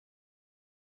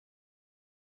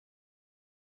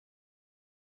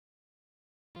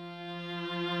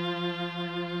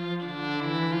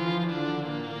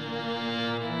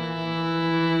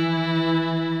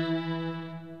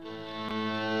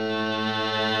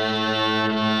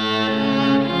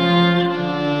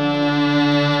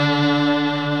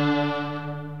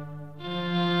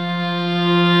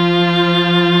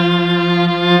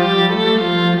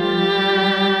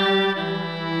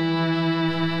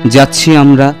যাচ্ছি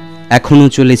আমরা, এখনো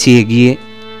চলেছি এগিয়ে,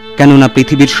 কেননা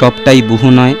পৃথিবীর সবটাই বুহ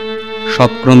নয়, সব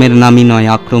ক্রমের নামই নয়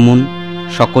আক্রমণ,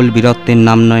 সকল বীরত্বের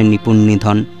নাম নয় নিপুণ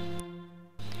নিধন।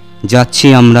 যাচ্ছি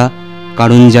আমরা,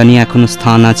 কারণ জানি এখনো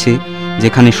স্থান আছে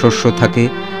যেখানে শস্য থাকে,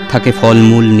 থাকে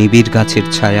ফলমূল, নিবিড় গাছের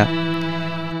ছায়া,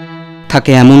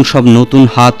 থাকে এমন সব নতুন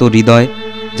হাত ও হৃদয়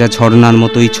যা ঝর্ণার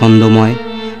মতোই ছন্দময়,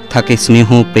 থাকে স্নেহ,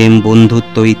 প্রেম,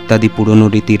 বন্ধুত্ব ইত্যাদি পুরনো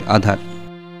রীতির আধার।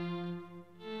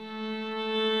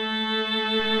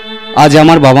 আজ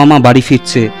আমার বাবা মা বাড়ি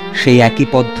ফিরছে সেই একই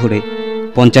পথ ধরে,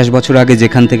 50 বছর আগে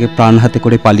যেখান থেকে প্রাণ হাতে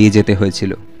করে পালিয়ে যেতে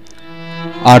হয়েছিল,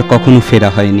 আর কখনো ফেরা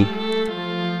হয়নি।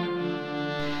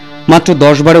 মাত্র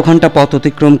 10-12 ঘন্টা পথ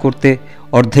অতিক্রম করতে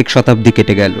অর্ধেক শতাব্দী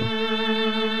কেটে গেল।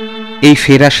 এই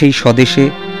ফেরা সেই স্বদেশে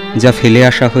যা ফেলে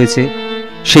আসা হয়েছে,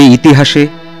 সেই ইতিহাসে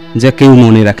যা কেউ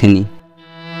মনে রাখেনি।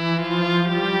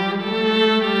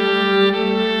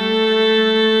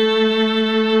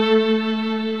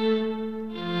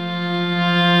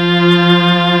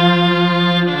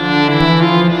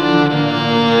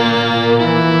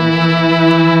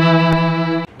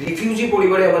 রিফিউজি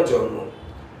পরিবারে আমার জন্ম।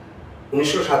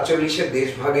 1947-এর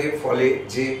দেশভাগের ফলে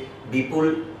যে বিপুল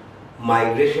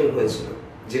মাইগ্রেশন হয়েছিল,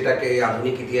 যেটাকে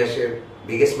আধুনিক ইতিহাসের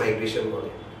বিগেস্ট মাইগ্রেশন বলে,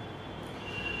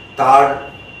 তার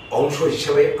অংশ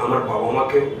হিসাবে আমার বাবা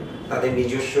মাকেও তাদের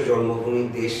নিজস্ব জন্মভূমি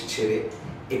দেশ ছেড়ে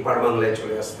এপার বাংলায়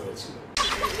চলে আসতে হয়েছিল।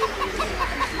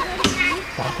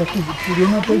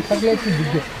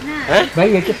 ভাই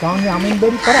এটা কারণে আমিন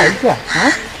বাড়ি করা এইটা,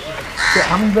 হ্যাঁ তো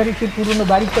আমিন বাড়ি কি পুরনো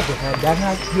বাড়িটা কোথায়? জানা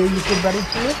যে ইটের বাড়ি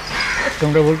ছিল,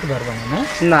 তোমরা বলতে পারবে না?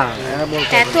 না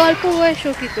এত অল্প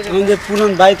বয়সও কি করে? আমাদের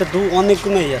পুরনো বাড়িতে তো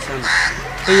অনেকগুলোই আছে।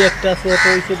 এই একটা আছে,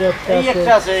 ওই সাইডে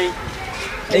একটা আছে,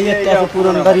 এই একটা আছে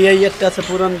পুরনো বাড়ি, এই একটা আছে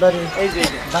পুরনো বাড়ি, এই যে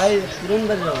ভাই পুরনো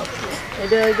বাড়ি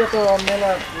এটা তো মেলা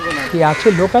পুরনো। কি আছে?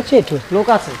 লোক আছে? একটু লোক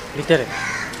আছে ভিতরে,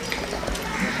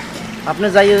 আপনি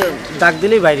যাই ডাক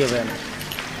দিলেই বাইরে হবে।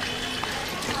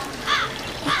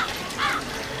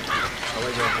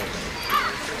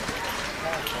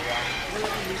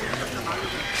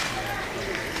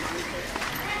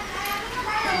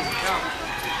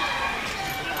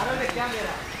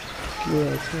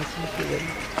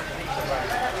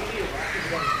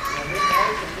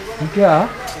 এটা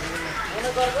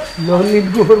ললিত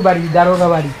গুহর বাড়ি, দারোগা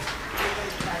বাড়ি।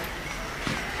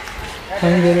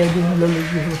 ললিত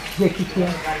গুহ দেখি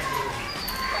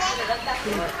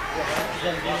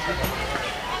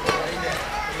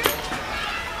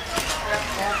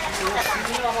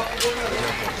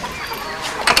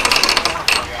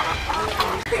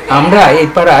আমরা এই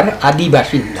পাড়ার আদি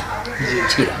বাসিন্দা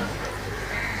ছিলাম।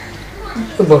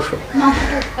 বসো,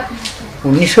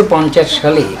 1950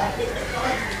 সালে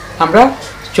আমরা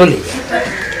চলে যাই।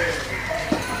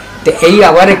 তো এই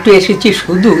আবার একটু এসেছি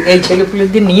শুধু এই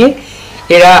ছেলেপুলেদের নিয়ে,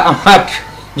 এরা আমার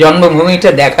জন্মভূমিটা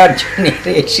দেখার জন্য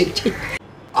এসেছি।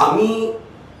 আমি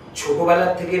ছোটবেলা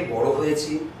থেকে বড়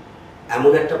হয়েছি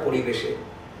এমন একটা পরিবেশে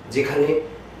যেখানে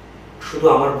শুধু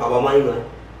আমার বাবা মাই নয়,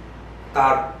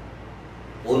 তার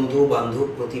বন্ধু বান্ধব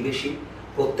প্রতিবেশী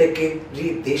প্রত্যেকেরই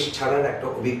দেশ ছাড়ার একটা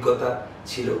অভিজ্ঞতা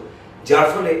ছিল, যার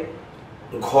ফলে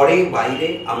ঘরে বাইরে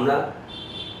আমরা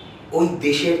ওই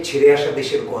দেশের ছেড়ে আসা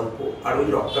দেশের গল্প আর ওই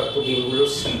রক্তাক্ত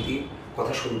দিনগুলোর স্মৃতির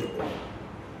কথা শুনতে পাই।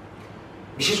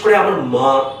 বিশেষ করে আমার মা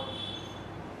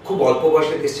খুব অল্প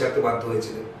বয়সে দেশ ছাড়তে বাধ্য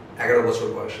হয়েছিলেন, 11 বছর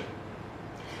বয়সে।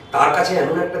 তার কাছে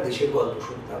এমন একটা দেশের গল্প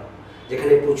শুনতাম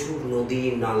যেখানে প্রচুর নদী,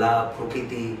 নালা,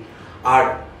 প্রকৃতি আর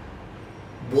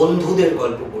বন্ধুদের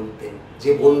গল্প বলতেন,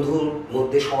 যে বন্ধুর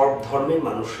মধ্যে সব ধর্মের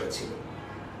মানুষরা ছিল,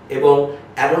 এবং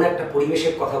এমন একটা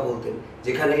পরিবেশের কথা বলতেন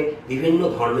যেখানে বিভিন্ন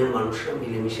ধর্মের মানুষরা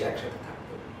মিলেমিশে একসাথে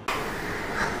থাকতেন।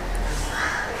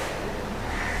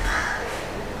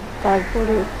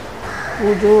 তারপরে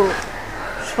পুজো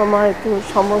সময় তো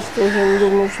সমস্ত হিন্দু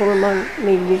মুসলমান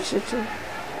নির্বিশেষে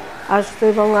আসতো,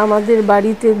 এবং আমাদের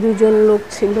বাড়িতে দুজন লোক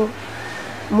ছিল,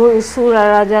 মনসুর আর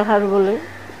রাজাহার বলে,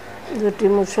 দুটি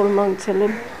মুসলমান ছেলে।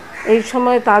 এই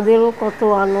সময় তাদেরও কত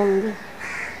আনন্দ,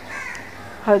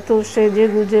 হয়তো সেজে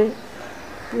গুজে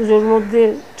পুজোর মধ্যে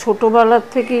ছোটোবেলার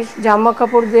থেকেই জামা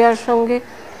কাপড় দেওয়ার সঙ্গে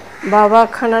বাবা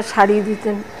খানা শাড়ি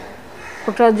দিতেন,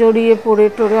 ওটা জড়িয়ে পরে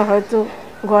টোরে হয়তো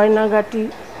গয়নাগাটি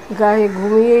গায়ে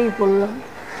ঘুমিয়েই পড়লাম।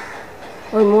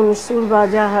 ওই মনসুর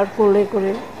বাজাহার কোলে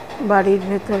করে বাড়ির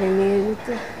ভেতরে নিয়ে যেত।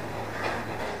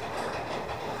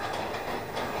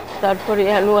 তারপরে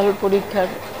অ্যানুয়াল পরীক্ষার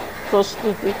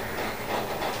প্রস্তুতি,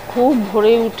 খুব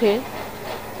ভোরে উঠে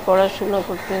পড়াশোনা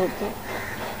করতে হতো।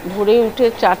 ভোরে উঠে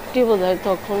 4টে বোধহয়,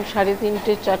 তখন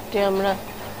 3:30 4টে আমরা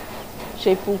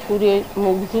সেই পুকুরে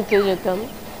মুখ ধুতে যেতাম।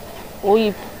 ওই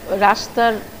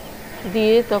রাস্তার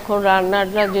দিয়ে তখন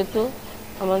রান্নাররা যেত,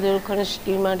 আমাদের ওখানে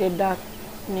স্টিমারের ডাক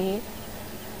নিয়ে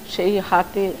সেই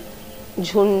হাতে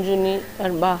ঝুনঝুনি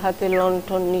আর বা হাতে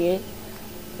লণ্ঠন নিয়ে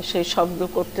সেই শব্দ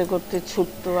করতে করতে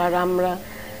ছুটতো, আর আমরা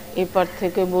এপার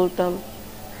থেকে বলতাম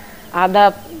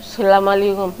আদাব, সালাম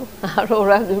আলাইকুম, আর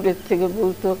ওরা দূরের থেকে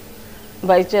বলতো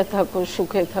বাইচা থাকো,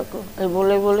 সুখে থাকো,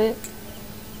 বলে বলে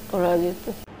ওরা যেত।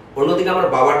 অন্যদিকে আমার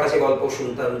বাবার কাছে গল্প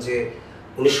শুনতাম যে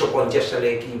 1950 সালে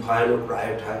কি ভয়ানক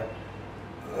রায়ট হয়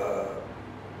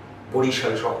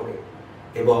বরিশাল শহরে,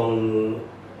 এবং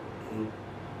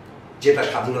যেটা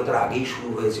স্বাধীনতার আগেই শুরু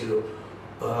হয়েছিল,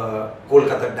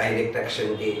 কলকাতার ডাইরেক্ট অ্যাকশন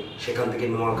ডে, সেখান থেকে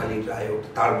নোয়াখালীর রায়ট,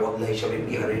 তার বদলা হিসাবে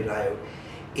বিহারের রায়ট।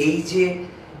 এই যে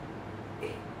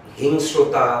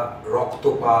হিংস্রতা,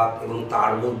 রক্তপাত এবং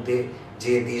তার মধ্যে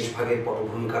যে দেশভাগের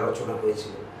পটভূমিকা রচনা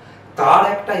হয়েছিল, তার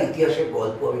একটা ইতিহাসের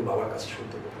গল্প আমি বাবার কাছে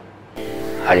শুনতে পেতাম।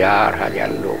 হাজার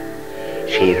হাজার লোক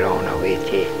সেই রওনা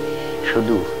হয়েছে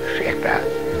শুধু একটা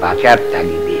বাঁচার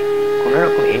তাগিদে, কোন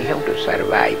রকম এনিহাউ টু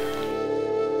সার্ভাইভ।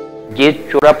 যে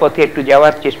চোরাপথে একটু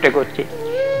যাওয়ার চেষ্টা করছে,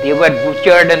 they were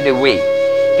butchered on the way,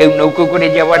 কেউ নৌকো করে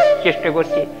যাওয়ার চেষ্টা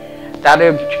করছে, তাদের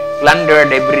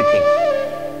plundered everything।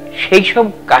 সেই সব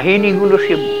কাহিনীগুলো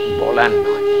সে বলার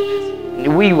নয়,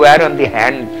 we were on the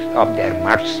hands of their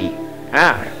mercy।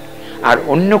 হ্যাঁ, আর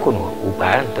অন্য কোনো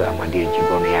উপায় তো আমাদের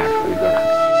জীবনে আর হইল না।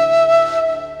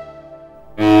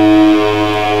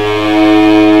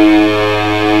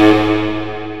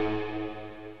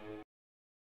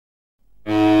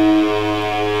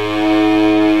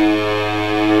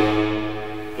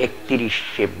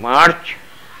 মার্চ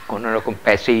কোন রকম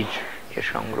প্যাসেজ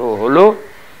সংগ্রহ হলো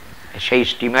সেই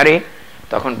স্টিমারে,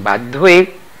 তখন বাধ্য হয়ে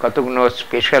কতগুলো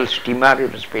স্পেশাল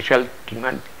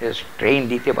ট্রেন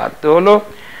দিতে বাধ্য হলো।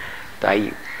 তাই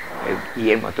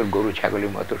ইয়ের মতো, গরু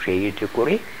ছাগলের মতো সেই ইয়ে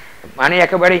করে, মানে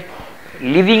একেবারে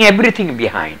লিভিং এভরিথিং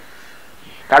বিহাইন্ড।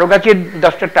 কারো কাছে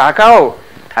 10টা টাকাও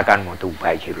থাকার মতো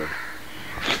উপায় ছিল না।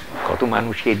 কত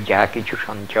মানুষের যা কিছু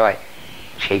সঞ্চয়,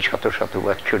 সেই শত শত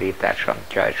বছরে তার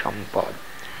সঞ্চয় সম্পদ,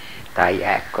 তাই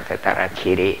এক কথা তারা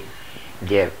ছেড়ে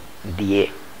যে দিয়ে,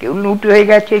 কেউ লুট হয়ে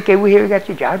গেছে, কেউ হয়ে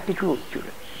গেছে, যার কিছু ছিল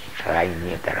সবাই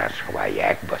নিয়ে তারা সবাই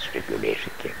এক বছরে চলে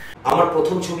এসেছে। আমার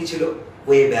প্রথম ছবি ছিল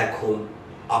ওয়ে ব্যাক হোম,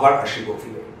 আবার আসিব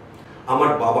ফিরে।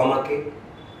 আমার বাবা মাকে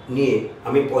নিয়ে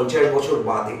আমি 50 বছর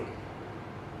বাদে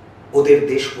ওদের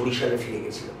দেশ বরিশালে ফিরে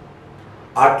গেছিলাম।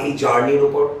 আর এই জার্নির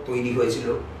ওপর তৈরি হয়েছিল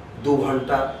 2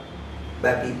 ঘন্টা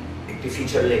ব্যাপী একটি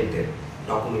ফিচার লেন্থের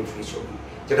ডকুমেন্টারি ছবি,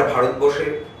 যেটা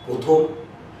ভারতবর্ষের প্রথম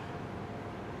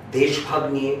দেশভাগ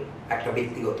নিয়ে একটা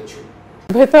ব্যক্তিগত ছবি।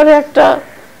 ভেতরে একটা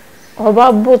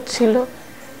অভাব বোধ ছিল,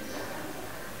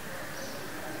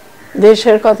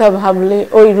 দেশের কথা ভাবলে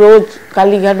ওই রোজ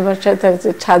কালীঘাট বাসায় থাকতে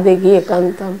ছাদে গিয়ে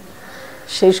কাঁদতাম,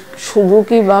 সে শুধু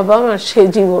কি বাবা মা, সে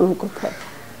জীবন কোথায়,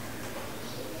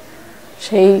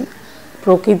 সেই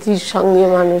প্রকৃতির সঙ্গে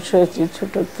মানুষ হয়েছে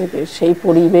ছোট থেকে, সেই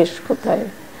পরিবেশ কোথায়,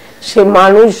 সে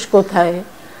মানুষ কোথায়,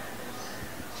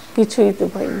 কিছুই তো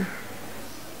পাইনি।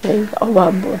 এই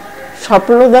অভাব বোধ,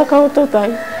 স্বপ্ন দেখাও তো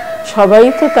তাই, সবাই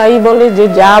তো তাই বলে যে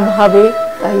যা ভাবে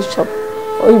তাই সব,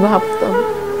 ওই ভাবতাম,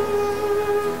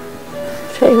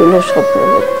 সেইগুলো স্বপ্ন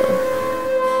দেখতাম।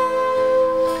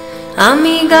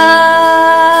 আমি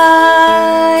গাই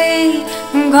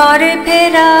ঘরে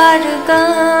ফেরার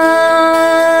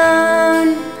গান,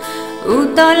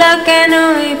 উতলা কেন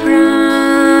এ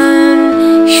প্রাণ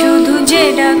শুধু যে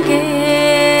ডাকে,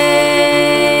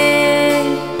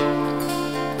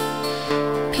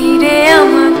 ফিরে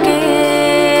আমাকে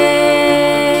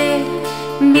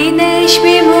বিদেশ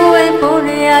বিভুয়ে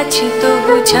পড়ে আছি,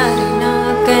 তবু ছাড়ে না,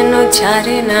 কেন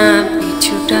ছাড়ে না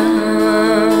পিছুটা।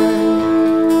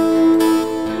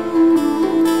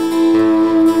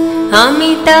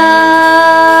 আমি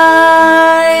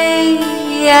তাই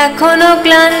এখনো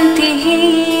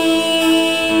ক্লান্তিহীন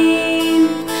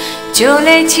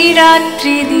চলেছি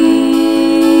রাত্রি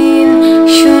দিন,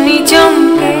 শুনি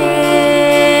চমকে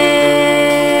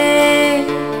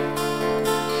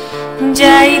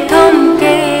যাই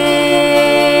থমকে,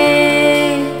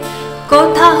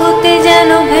 কোথা হতে যেন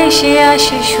ভেসে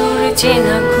আসে সুর,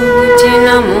 চেনা খুব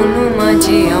চেনা মনু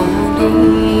মাঝে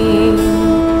অমলিন।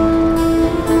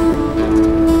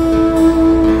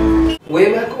 ওয়ে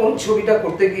ব্যাক হোম ছবিটা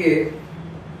করতে গিয়ে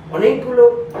অনেকগুলো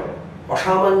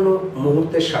অসামান্য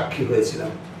মুহূর্তের সাক্ষী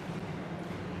হয়েছিলাম।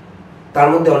 তার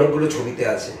মধ্যে অনেকগুলো ছবিতে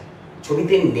আছে,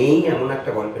 ছবিতে নেই এমন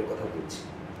একটা গল্পের কথা বলছি।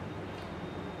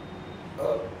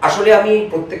 আসলে আমি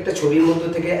প্রত্যেকটা ছবির মধ্যে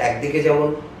থেকে একদিকে যেমন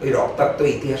ওই রক্তাক্ত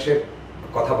ইতিহাসের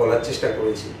কথা বলার চেষ্টা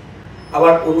করেছি,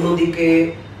 আবার অন্যদিকে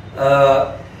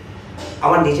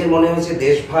আমার নিজের মনে হয়েছে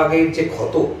দেশভাগের যে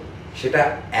ক্ষত, সেটা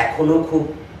এখনো খুব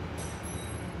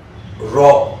র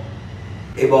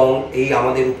এবং এই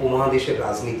আমাদের উপমহাদেশের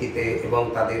রাজনীতিতে এবং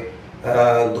তাদের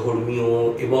ধর্মীয়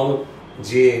এবং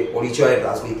যে পরিচয়ের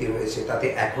রাজনীতি রয়েছে তাতে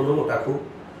এখনও ওটা খুব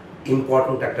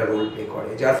ইম্পর্ট্যান্ট একটা রোল প্লে করে,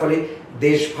 যার ফলে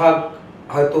দেশভাগ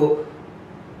হয়তো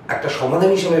একটা সমাধান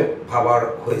হিসেবে ভাবার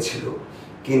হয়েছিল,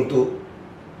 কিন্তু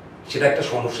সেটা একটা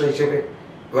সমস্যা হিসেবে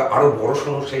বা আরো বড়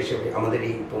সমস্যা হিসেবে আমাদের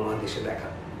এই উপমহাদেশে দেখা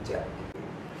যায়।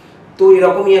 তো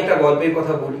এরকমই একটা গল্পের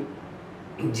কথা বলি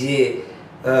যে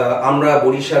আমরা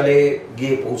বরিশালে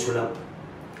গিয়ে পৌঁছলাম,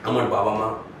 আমার বাবা মা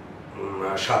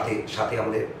সাথে সাথে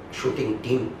আমাদের শুটিং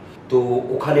টিম। তো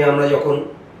ওখানে আমরা যখন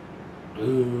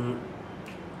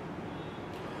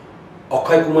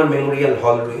অক্ষয় কুমার মেমোরিয়াল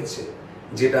হল রয়েছে,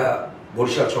 যেটা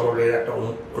বরিশাল শহরের একটা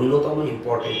অন্যতম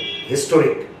ইম্পর্টেন্ট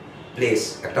হিস্টোরিক প্লেস,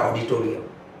 একটা অডিটোরিয়াম।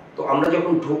 তো আমরা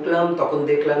যখন ঢুকলাম তখন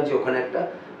দেখলাম যে ওখানে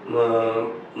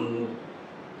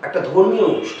একটা ধর্মীয়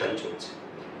অনুষ্ঠান চলছে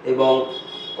এবং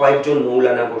কয়েকজন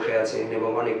মৌলানা বসে আছেন এবং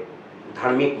অনেক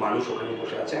ধার্মিক মানুষ ওখানে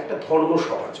বসে আছে, একটা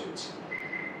ধর্মসভা চলছে।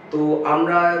 তো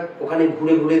আমরা ওখানে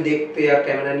ঘুরে ঘুরে দেখতে আর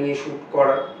ক্যামেরা নিয়ে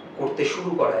করতে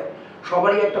শুরু করায়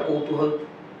সবারই একটা কৌতূহল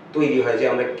তৈরি হয় যে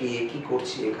আমরা কি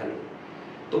করছি এখানে।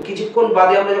 তো কিছুক্ষণ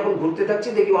বাদে আমরা যখন ঘুরতে থাকছি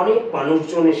দেখি অনেক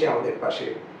মানুষজন এসে আমাদের পাশে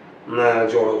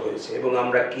জড়ো হয়েছে এবং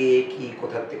আমরা কে কি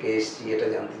কোথা থেকে এসেছি এটা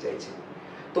জানতে চাইছি।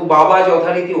 তো বাবা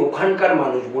যথারীতি ওখানকার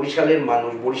মানুষ,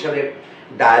 বরিশালের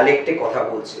ডায়ালেক্টে কথা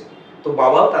বলছে, তো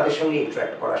বাবাও তাদের সঙ্গে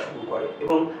ইন্টারাক্ট করা শুরু করে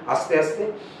এবং আস্তে আস্তে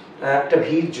একটা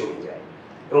ভিড় জমে যায়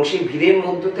এবং সেই ভিড়ের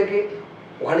মধ্য থেকে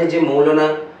ওখানে যে মৌলানা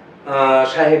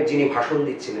সাহেব যিনি ভাষণ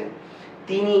দিচ্ছিলেন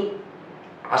তিনি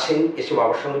আসেন, এসে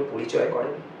বাবার সঙ্গে পরিচয়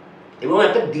করেন এবং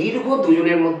একটা দীর্ঘ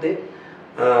দুজনের মধ্যে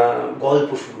গল্প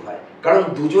শুরু হয়, কারণ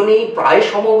দুজনেই প্রায়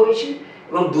সমবয়সী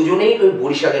এবং দুজনেই ওই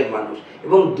বরিশালের মানুষ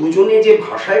এবং দুজনে যে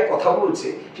ভাষায় কথা বলছে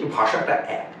সেই ভাষাটা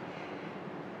এক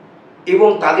এবং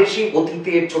তাদের সেই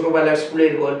অতীতের ছোটবেলার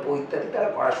স্কুলের গল্প ইত্যাদি তারা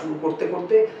পড়া শুরু করতে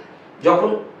করতে যখন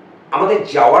আমাদের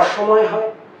যাওয়ার সময় হয়,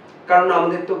 কারণ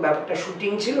আমাদের তো ব্যাপারটা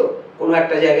শুটিং ছিল, কোনো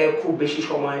একটা জায়গায় খুব বেশি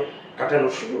সময়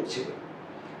কাটানোর সুযোগ ছিল,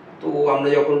 তো আমরা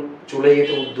যখন চলে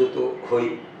যেতে উদ্যত হই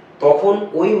তখন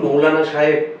ওই মৌলানা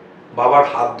সাহেব বাবার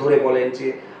হাত ধরে বলেন যে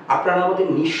আপনারা আমাদের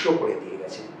নিঃস্ব করে দিয়ে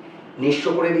গেছেন। নিঃস্ব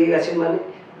করে দিয়ে গেছেন মানে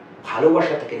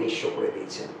ভালোবাসা থেকে নিঃস্ব করে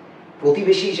দিয়েছেন,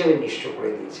 প্রতিবেশী হিসেবে নিঃস্ব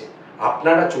করে দিয়েছেন,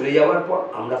 আপনারা চলে যাওয়ার পর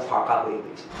আমরা ফাঁকা হয়ে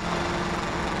গেছি।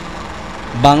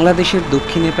 বাংলাদেশের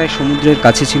দক্ষিণে প্রায় সমুদ্রের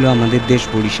কাছে ছিল আমাদের দেশ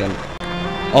বরিশাল।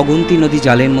 অগুন্তি নদী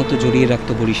জালের মতো জড়িয়ে রাখত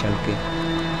বরিশালকে।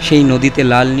 সেই নদীতে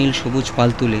লাল নীল সবুজ পাল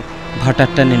তুলে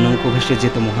ভাটার টানে নৌকো ভেসে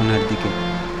যেত মোহনার দিকে।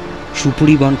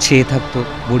 সুপুরি বন ছেয়ে থাকত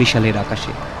বরিশালের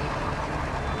আকাশে।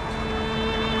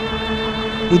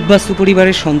 উদ্বাস্তু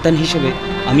পরিবারের সন্তান হিসেবে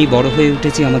আমি বড় হয়ে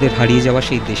উঠেছি আমাদের হারিয়ে যাওয়া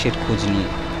সেই দেশের খোঁজ নিয়ে।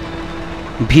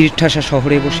 ভিড় ঠাসা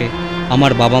শহরে বসে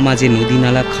আমার বাবা মা যে নদী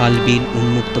নালা খাল বিল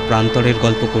উন্মুক্ত প্রান্তরের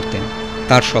গল্প করতেন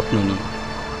তার স্বপ্ন নিয়ে।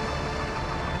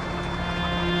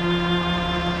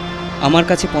 আমার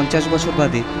কাছে 50 বছর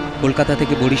বাদে কলকাতা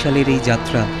থেকে বরিশালের এই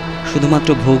যাত্রা শুধুমাত্র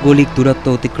ভৌগোলিক দূরত্ব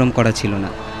অতিক্রম করা ছিল না,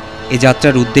 এ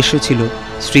যাত্রার উদ্দেশ্য ছিল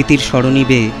স্মৃতির সরণি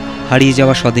বেয়ে হারিয়ে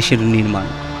যাওয়া স্বদেশের নির্মাণ।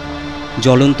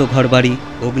 জ্বলন্ত ঘরবাড়ি,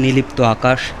 অগ্নিলিপ্ত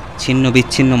আকাশ, ছিন্ন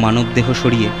বিচ্ছিন্ন মানবদেহ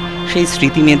সরিয়ে সেই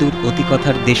স্মৃতিমেদুর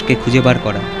অতিকথার দেশকে খুঁজে বার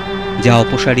করা, যা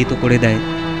অপসারিত করে দেয়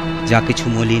যা কিছু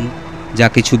মলিন, যা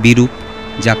কিছু বিরূপ,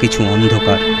 যা কিছু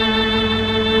অন্ধকার।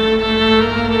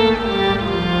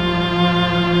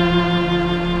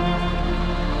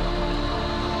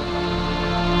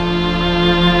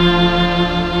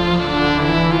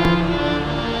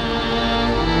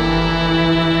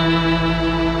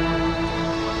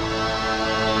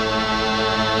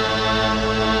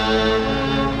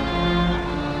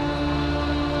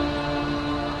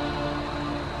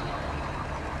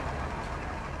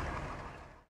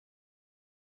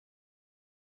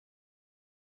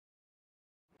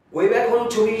 ওই ব্যাক হোম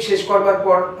ছবি শেষ করবার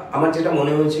পর আমার যেটা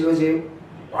মনে হয়েছিল যে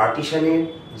পার্টিশনের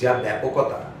যা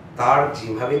ব্যাপকতা, তার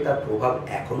যেভাবে তার প্রভাব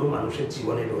এখনো মানুষের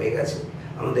জীবনে রয়ে গেছে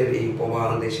আমাদের এই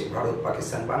উপমহাদেশে, ভারত,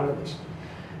 পাকিস্তান, বাংলাদেশ,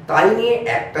 তাই নিয়ে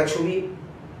একটা ছবি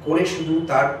করে শুধু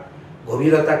তার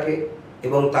গভীরতাকে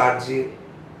এবং তার যে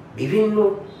বিভিন্ন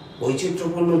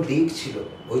বৈচিত্র্যপূর্ণ দিক ছিল,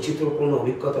 বৈচিত্র্যপূর্ণ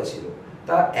অভিজ্ঞতা ছিল,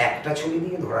 তা একটা ছবি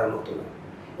দিয়ে ধরার মতো না।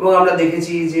 এবং আমরা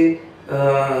দেখেছি যে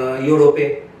ইউরোপে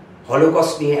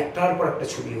হলোকস্ট নিয়ে একটার পর একটা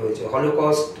ছবি হয়েছে।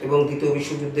 হলোকস্ট এবং দ্বিতীয়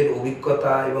বিশ্বযুদ্ধের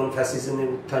অভিজ্ঞতা এবং ফ্যাসিজমের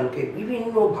উত্থানকে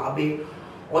বিভিন্নভাবে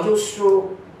অজস্র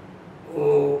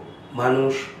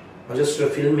মানুষ, অজস্র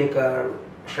ফিল্ম মেকার,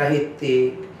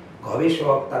 সাহিত্যিক,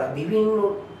 গবেষক, তারা বিভিন্ন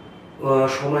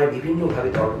সময় বিভিন্নভাবে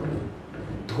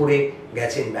ধরে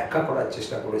গেছেন, ব্যাখ্যা করার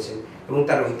চেষ্টা করেছেন এবং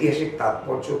তার ঐতিহাসিক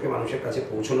তাৎপর্যকে মানুষের কাছে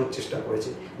পৌঁছানোর চেষ্টা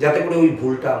করেছেন, যাতে করে ওই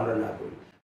ভুলটা আমরা না করি।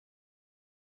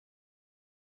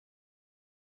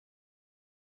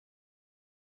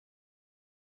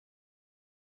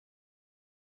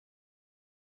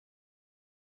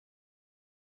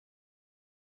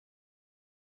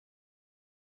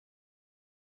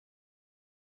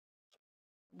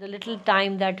 The little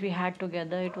time that we had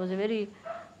together, it was a very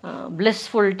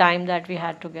blissful time that we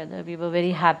had together. We were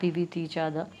very happy with each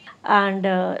other, and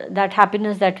that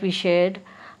happiness that we shared,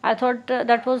 I thought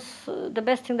that was the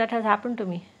best thing that has happened to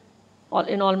me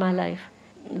in all my life.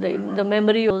 The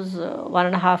memory was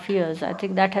 1.5 years. I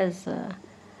think that has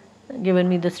given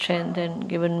me the strength and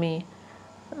given me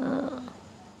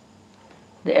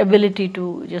the ability to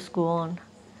just go on.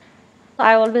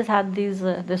 I always had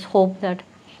this hope that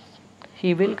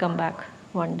he will come back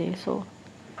one day. So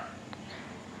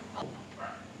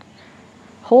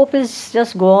hope is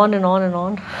just go on and on and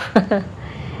on.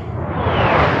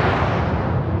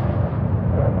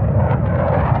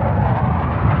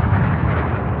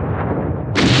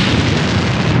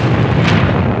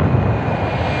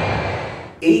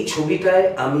 এই ছবিটায়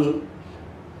আমি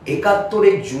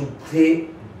 ৭১-এর যুদ্ধে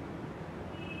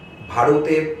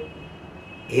ভারতের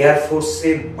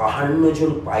এয়ারফোর্সের 52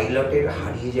 জন পাইলটের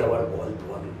হারিয়ে যাওয়ার গল্প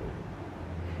আমি বলি,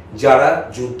 যারা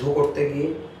যুদ্ধ করতে গিয়ে,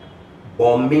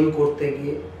 বম্বিং করতে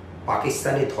গিয়ে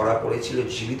পাকিস্তানে ধরা পড়েছিল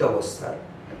জীবিত অবস্থায়,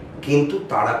 কিন্তু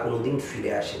তারা কোনোদিন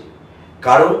ফিরে আসেনি।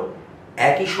 কারণ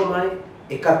একই সময়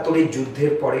 ৭১-এর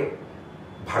যুদ্ধের পরে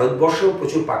ভারতবর্ষেও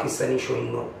প্রচুর পাকিস্তানি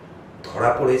সৈন্য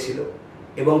ধরা পড়েছিল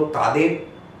এবং তাদের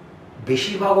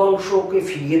বেশিরভাগ অংশকে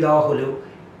ফিরিয়ে দেওয়া হলেও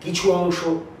কিছু অংশ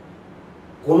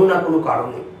কোনো না কোনো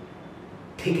কারণে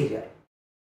থেকে যায়।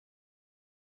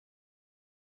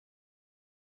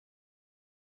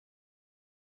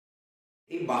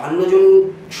 এই 52 জন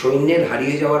সৈন্যের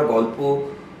হারিয়ে যাওয়ার গল্প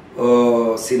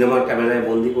সিনেমার ক্যামেরায়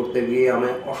বন্দি করতে গিয়ে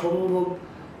আমায় অসম্ভব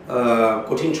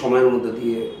কঠিন সময়ের মধ্যে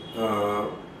দিয়ে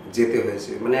যেতে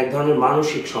হয়েছে। মানে এক ধরনের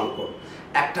মানসিক সংকট,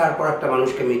 একটার পর একটা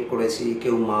মানুষকে মিট করেছি,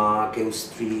 কেউ মা, কেউ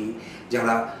স্ত্রী,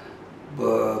 যারা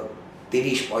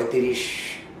 30-35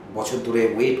 বছর ধরে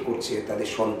ওয়েট করছে তাদের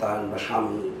সন্তান বা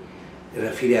স্বামী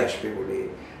এরা ফিরে আসবে বলে,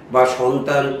 বা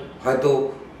সন্তান হয়তো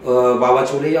বাবা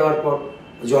চলে যাওয়ার পর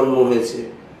জন্ম হয়েছে,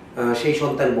 সেই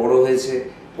সন্তান বড় হয়েছে,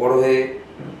 বড় হয়ে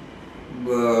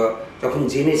যখন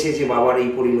জেনেছে যে বাবার এই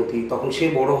পরিণতি, তখন সে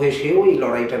বড় হয়ে সেও এই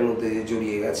লড়াইটার মধ্যে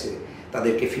জড়িয়ে গেছে,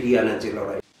 তাদেরকে ফিরিয়ে আনার যে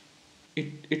লড়াই।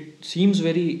 It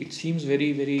seems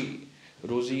very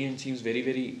rosy and seems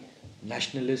very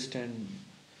nationalist and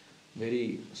very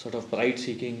sort of pride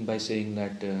seeking by saying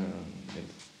that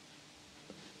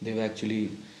they've actually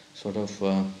sort of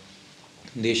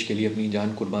देश के लिए अपनी जान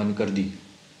कुर्बान कर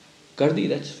दी,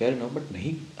 that's fair enough, but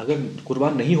नहीं, अगर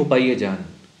कुर्बान नहीं हो पाई है जान,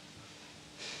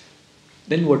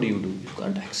 then what do? You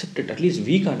can't accept it. At least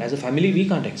we can't. As a family, we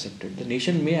can't accept it. The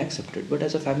nation may accept it, but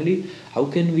as a family,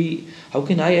 how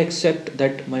can I accept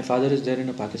that my father is there in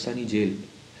a Pakistani jail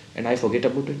and I forget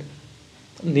about it?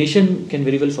 The nation can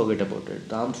very well forget about it.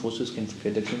 The armed forces can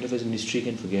forget. The Foreign Affairs Ministry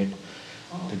can forget.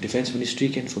 The Defense Ministry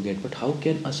can forget. But how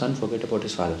can a son forget about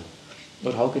his father?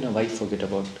 Or how can a wife forget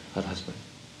about her husband?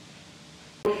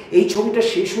 এই ছবিটা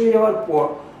শেষ হয়ে যাওয়ার পর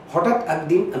হঠাৎ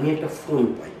একদিন আমি একটা ফোন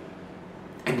পাই।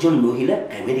 একজন মহিলা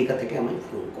আমেরিকা থেকে আমায়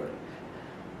ফোন করে,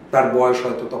 তার বয়স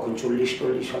হয়তো তখন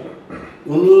 40-40 হবে।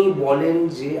 উনি বলেন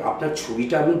যে আপনার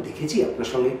ছবিটা আমি দেখেছি, আপনার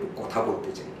সঙ্গে একটু কথা বলতে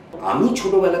চাই। আমি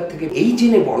ছোটবেলার থেকে এই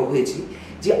জেনে বড় হয়েছি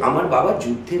যে আমার বাবা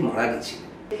যুদ্ধে মারা গেছিলেন।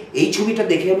 এই ছবিটা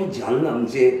দেখে আমি জানলাম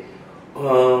যে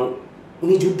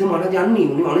উনি যুদ্ধে মারা যাননি,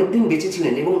 উনি অনেকদিন বেঁচে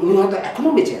ছিলেন এবং উনি হয়তো এখনো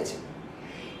বেঁচে আছেন।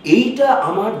 এইটা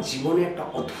আমার জীবনে একটা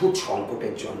অদ্ভুত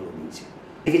সংকটের জন্ম দিয়েছে।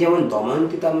 দেখে যেমন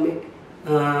দময়ন্তী তাম্বে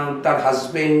তার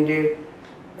হাজব্যান্ডের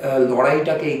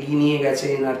লড়াইটাকে এগিয়ে নিয়ে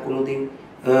গেছেন, আর কোনোদিন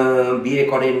বিয়ে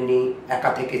করেননি,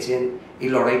 একা থেকেছেন এই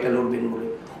লড়াইটা লড়বেন বলে।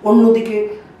 অন্যদিকে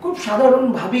খুব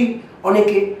সাধারণভাবেই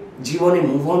অনেকে জীবনে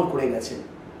মুভ অন করে গেছেন,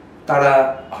 তারা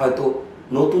হয়তো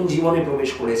নতুন জীবনে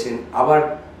প্রবেশ করেছেন, আবার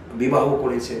বিবাহ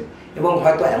করেছেন এবং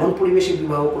হয়তো এমন পরিবেশে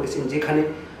বিবাহ করেছেন যেখানে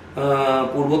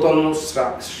পূর্বতন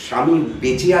স্বামী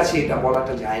বেঁচে আছে এটা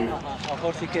বলাটা যায় না।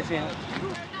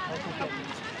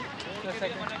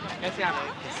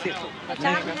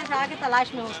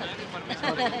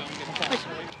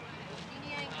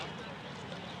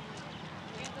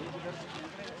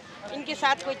 इनके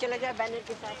साथ कोई चला जाए, बैनर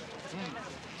के साथ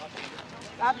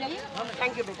आप जाइए।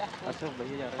 थैंक यू बेटा। अच्छा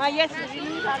भैया हाँ यस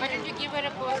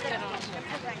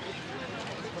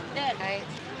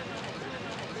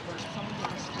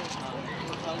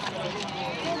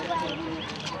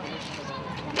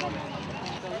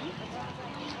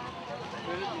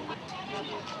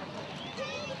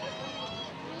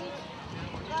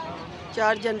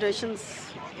चार जनरेशंस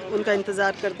उनका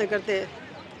इंतज़ार करते करते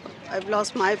I've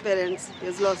lost my parents,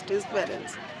 he's lost his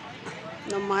parents.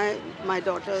 Now my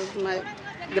daughters, my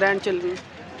grandchildren,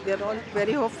 they're all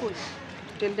very hopeful.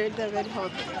 Till date they're very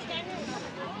hopeful.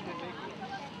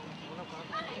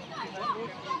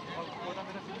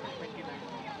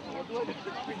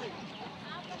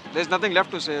 There's nothing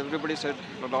left to say. Everybody said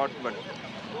a lot, but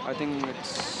I think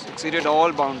it's exceeded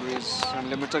all boundaries and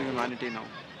limits of humanity now.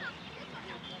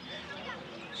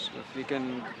 So if we can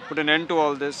put an end to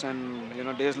all this, and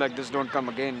days like this don't come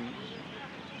again,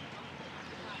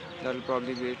 that'll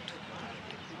probably be it.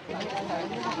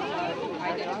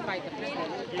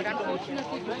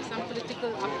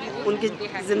 उनकी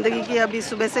ज़िंदगी की अभी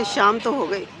सुबह से शाम तो हो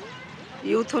गई,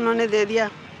 यूथ उन्होंने दे दिया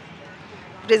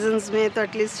प्रिजन्स में, तो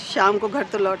एटलीस्ट शाम को घर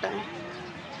तो लौट आए।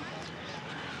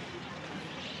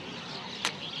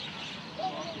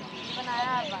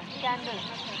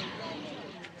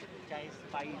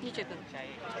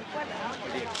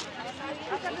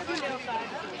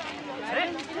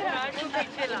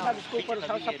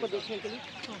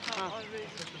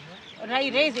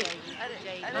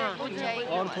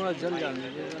 और थोड़ा जल जाने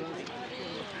दे।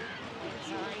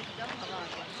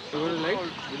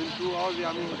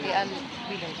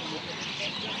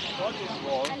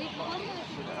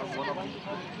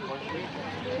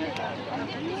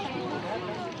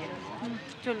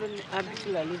 चलो आप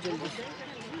चला लो जल्दी से।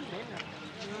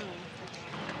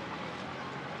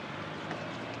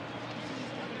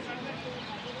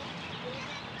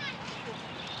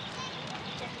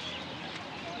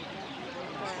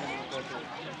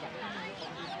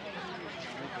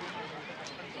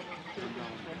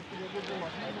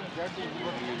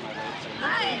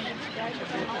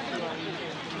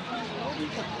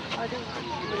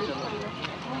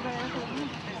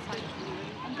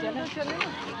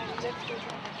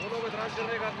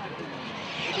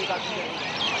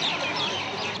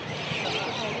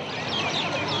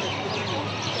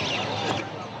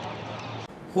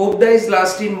 হোপ ডাইজ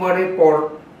লাস্ট ইন ওয়ারের পর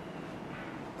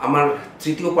আমার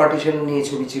তৃতীয় পার্টিশন নিয়ে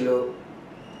ছবি ছিল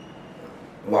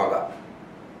ওয়াগা,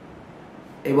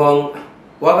 এবং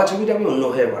ওয়াগা ছবিটা আমি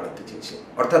অন্যভাবে বানাতে চেয়েছি।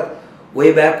 অর্থাৎ ওয়ে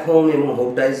ব্যাক হোম এবং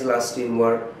hope dies last in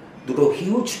war দুটো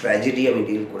হিউজ ট্র্যাজেডি আমি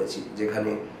ডিল করেছি,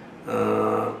 যেখানে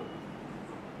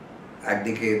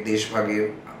একদিকে দেশভাগের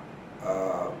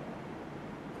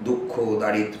দুঃখ,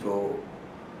 দারিদ্র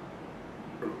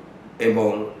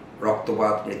এবং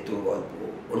রক্তপাত, মৃত্যুর গল্প,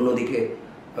 অন্যদিকে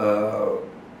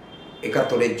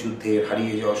 ৭১-এর যুদ্ধে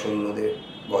হারিয়ে যাওয়া সৈন্যদের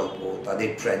গল্প, তাদের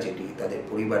ট্র্যাজেডি, তাদের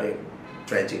পরিবারের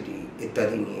ট্র্যাজেডি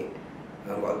ইত্যাদি নিয়ে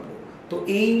গল্প। তো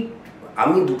এই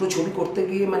আমি দুটো ছবি করতে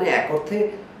গিয়ে মানে এক অর্থে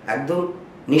একদম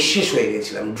নিঃশেষ হয়ে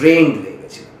গেছিলাম, ড্রেইনড হয়ে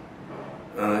গেছিলাম,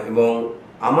 এবং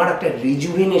আমার একটা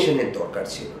রিজুভিনেশনের দরকার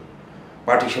ছিল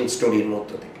পার্টিশন স্টোরির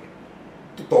মধ্য থেকে।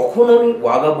 তো তখন আমি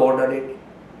ওয়াগা বর্ডারের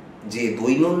যে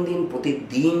দৈনন্দিন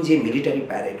প্রতিদিন যে মিলিটারি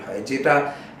প্যারেড হয়, যেটা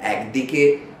একদিকে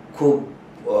খুব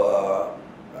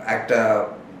একটা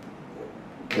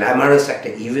গ্ল্যামারাস একটা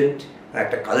ইভেন্ট,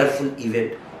 একটা কালারফুল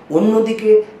ইভেন্ট, অন্যদিকে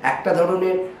একটা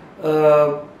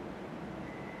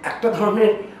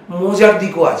ধরনের মজার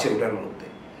দিকও আছে ওটার মধ্যে,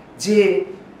 যে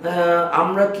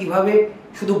আমরা কিভাবে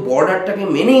শুধু বর্ডারটাকে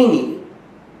মেনেই নিই,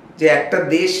 যে একটা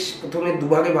দেশ প্রথমে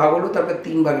দুভাগে ভাগ হলো, তারপর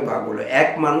 3 ভাগে ভাগ হলো, এক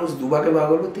মানুষ 2 ভাগে ভাগ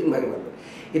হলো, 3 ভাগে ভাগ হলো,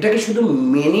 এটাকে শুধু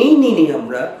মেনেই নিই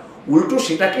আমরা, উল্টো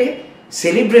সেটাকে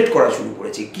সেলিব্রেট করা শুরু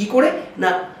করেছি। কি করে না,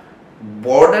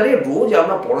 বর্ডারে রোজ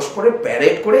আমরা পরস্পরের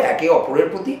প্যারেড করে একে অপরের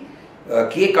প্রতি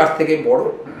কে কার থেকে বড়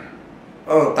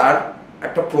তার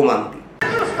একটা প্রমাণ দিই।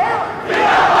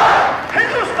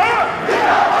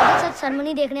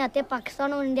 सेरेमनी देखने आते हैं, पाकिस्तान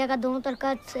और इंडिया का दोनों तरफ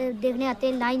का देखने आते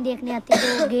हैं, लाइन देखने आते हैं,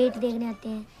 जो गेट देखने आते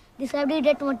हैं। Described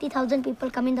date 20,000 people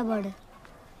come in the border.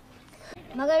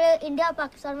 मगर इंडिया और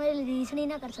पाकिस्तान में रीजन ही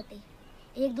ना कर सकते,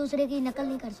 एक दूसरे की नकल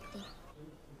नहीं कर सकते।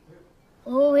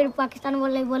 वो फिर पाकिस्तान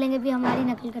वाले बोलेंगे भी हमारी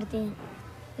नकल करते हैं,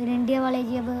 फिर इंडिया वाले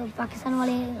जब पाकिस्तान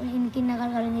वाले इनकी नकल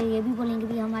करेंगे, ये भी बोलेंगे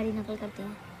भी हमारी नकल करते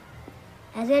हैं।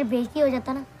 ऐसे बेइज्जती हो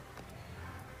जाता ना।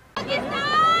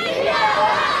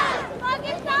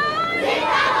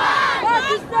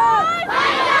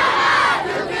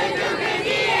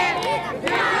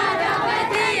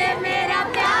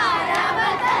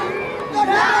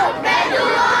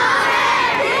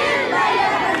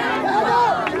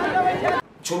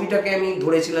 ছবিটাকে আমি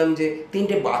ধরেছিলাম যে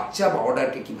 3টে বাচ্চা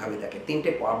বর্ডারকে কিভাবে দেখে,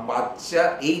 3টে বাচ্চা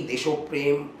এই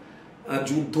দেশপ্রেম,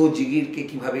 যুদ্ধ জিগিরকে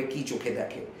কিভাবে কি চোখে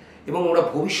দেখে, এবং ওরা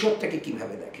ভবিষ্যৎটাকে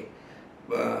কিভাবে দেখে,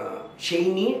 সেই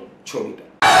নিয়ে ছবিটা।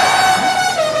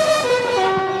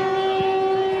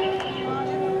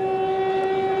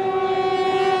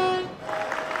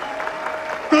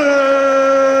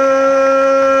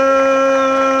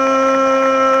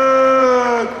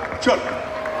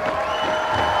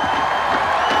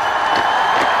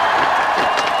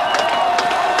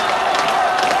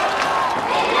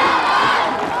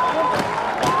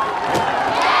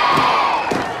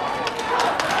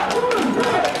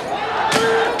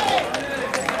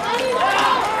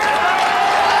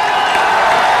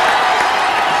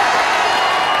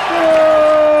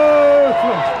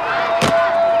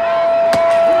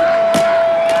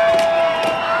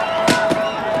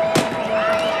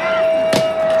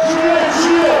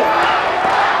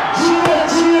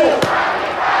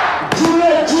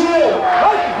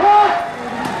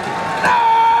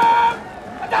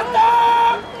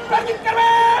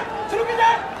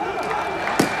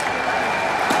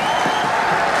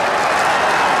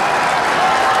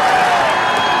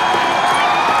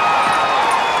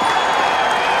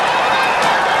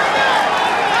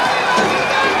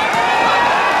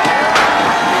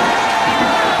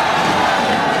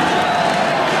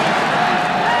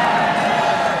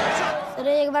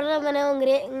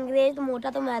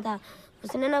 तो मैं था।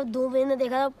 उसने ना 2 बंदे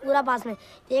देखा था पूरा पास में,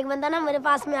 एक बंदा ना मेरे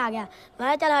पास में आ गया।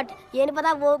 मैं चल हट, ये नहीं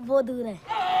पता वो दूर है।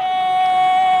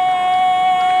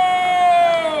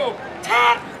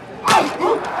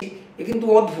 এ কিন্তু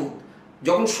অদ্ভুত।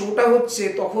 যখন শোটা হচ্ছে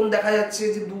তখন দেখা যাচ্ছে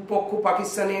যে দুপক্ষ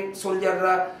পাকিস্তানের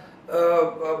সোলজাররা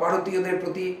ভারতীয়দের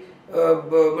প্রতি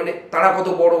মানে তারা কত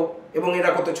বড় এবং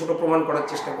এরা কত ছোট প্রমাণ করার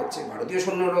চেষ্টা করছে, ভারতীয়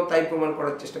সৈন্যরাও তাই প্রমাণ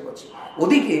করার চেষ্টা করছে।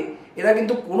 ওদিকে এরা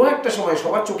কিন্তু কোনো একটা সময়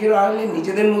সবার চোখের আড়ালে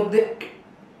নিজেদের মধ্যে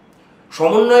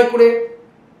সমন্বয় করে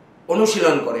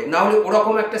অনুশীলন করে, না হলে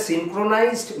ওরকম একটা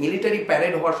সিনক্রোনাইজড মিলিটারি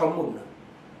প্যারেড হওয়া সম্ভব না।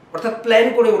 অর্থাৎ প্ল্যান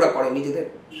করে ওরা করে নিজেদের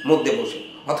মধ্যে বসে,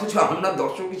 অথচ আমরা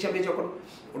দর্শক হিসাবে যখন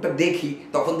ওটা দেখি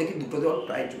তখন দেখি দুটো দল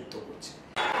প্রায় যুদ্ধ করছে।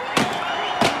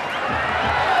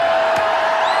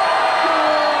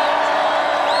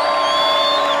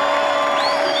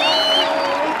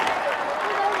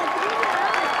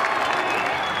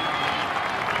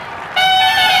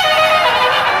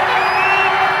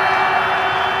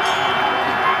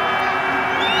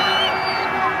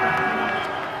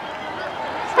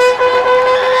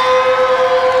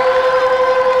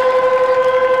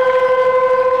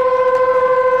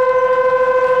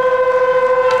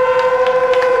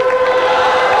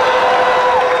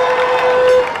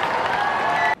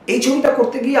 ছবিটা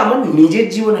করতে গিয়ে আমার নিজের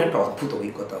জীবনে একটা অদ্ভুত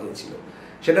অভিজ্ঞতা হয়েছিল।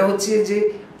 সেটা হচ্ছে যে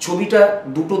ছবিটা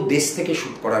দুটো দেশ থেকে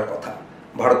শ্যুট করার কথা,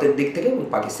 ভারতের দিক থেকে এবং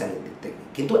পাকিস্তানের দিক থেকে,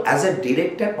 কিন্তু অ্যাজ এ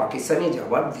ডিরেক্টর পাকিস্তানে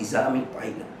যাওয়ার ভিসা আমি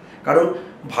পাই না। কারণ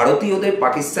ভারতীয়দের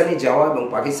পাকিস্তানে যাওয়া এবং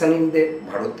পাকিস্তানিদের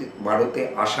ভারতে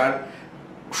আসার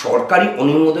সরকারি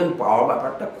অনুমোদন পাওয়া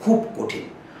ব্যাপারটা খুব কঠিন,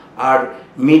 আর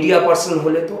মিডিয়া পার্সন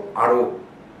হলে তো আরও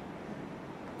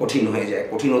কঠিন হয়ে যায়,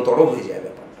 কঠিনতর হয়ে যায়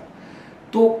ব্যাপারটা।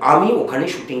 তো আমি ওখানে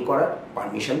শুটিং করার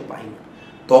পারমিশন পাই না।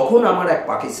 তখন আমার এক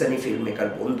পাকিস্তানি ফিল্ম মেকার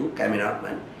বন্ধু,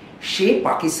 ক্যামেরাম্যান, সে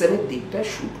পাকিস্তানের দিকটা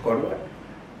শ্যুট করার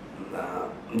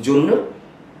জন্য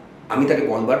আমি তাকে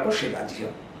বলবার পর সে রাজি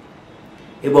হয়।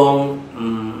 এবং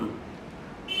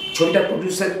ছবিটার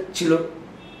প্রডিউসার ছিল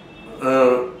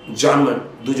জার্মান,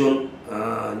 দুজন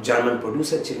জার্মান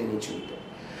প্রডিউসার ছিলেন এই ছবিটা।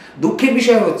 দুঃখের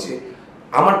বিষয় হচ্ছে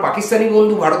আমার পাকিস্তানি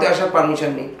বন্ধু ভারতে আসার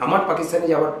পারমিশন নেই, আমার পাকিস্তানে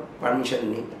যাওয়ার পারমিশন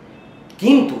নেই,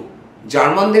 কিন্তু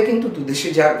জার্মানদের কিন্তু দুদেশে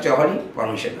যাওয়ারই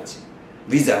পারমিশন আছে,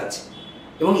 ভিসা আছে,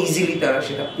 এবং ইজিলি তারা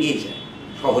সেটা পেয়ে যায়,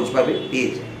 সহজভাবে পেয়ে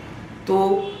যায়। তো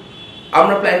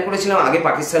আমরা প্ল্যান করেছিলাম আগে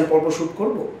পাকিস্তান পর্ব শ্যুট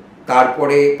করব,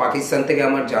 তারপরে পাকিস্তান থেকে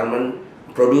আমার জার্মান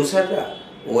প্রডিউসাররা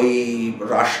ওই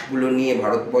রাশগুলো নিয়ে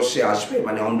ভারতবর্ষে আসবে,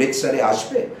 মানে অমৃতসরে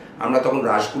আসবে, আমরা তখন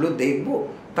রাশগুলো দেখব,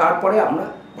 তারপরে আমরা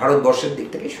ভারতবর্ষের দিক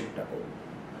থেকে শ্যুটটা করব।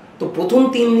 তো প্রথম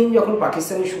 3 দিন যখন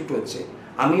পাকিস্তানে শ্যুট হচ্ছে,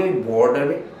 আমি ওই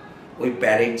বর্ডারে ওই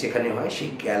প্যারেড যেখানে হয় সেই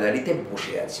গ্যালারিতে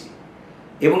বসে আছি,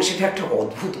 এবং সেটা একটা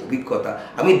অদ্ভুত অভিজ্ঞতা।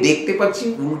 আমি দেখতে পাচ্ছি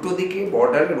উল্টো দিকে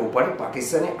বর্ডারের ওপারে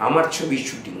পাকিস্তানে আমার ছবির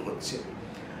শুটিং হচ্ছে,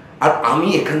 আর আমি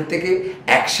এখান থেকে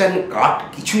অ্যাকশন কাট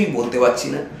কিছুই বলতে পারছি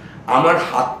না, আমার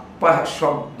হাত পা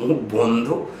সব মুখ বন্ধ,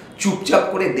 চুপচাপ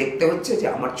করে দেখতে হচ্ছে যে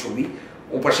আমার ছবি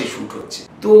ওপাশে শ্যুট হচ্ছে।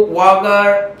 তো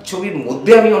ওয়াগার ছবির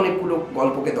মধ্যে আমি অনেকগুলো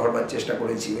গল্পকে ধরবার চেষ্টা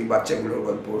করেছি, ওই বাচ্চাগুলোর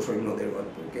গল্প, সৈন্যদের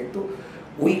গল্প, কিন্তু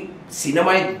ওই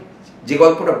সিনেমায় যে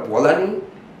গল্পটা বলা নেই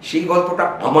সেই গল্পটা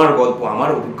আমার গল্প, আমার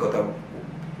অভিজ্ঞতা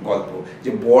গল্প,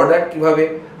 যে বর্ডার কিভাবে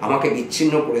আমাকে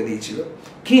বিচ্ছিন্ন করে দিয়েছিল।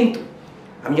 কিন্তু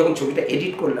আমি যখন ছবিটা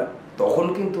এডিট করলাম তখন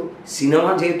কিন্তু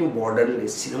সিনেমা যেহেতু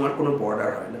বর্ডারলেস, সিনেমার কোনো বর্ডার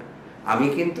হয় না, আমি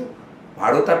কিন্তু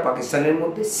ভারত আর পাকিস্তানের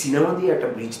মধ্যে সিনেমা দিয়ে একটা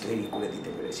ব্রিজ তৈরি করে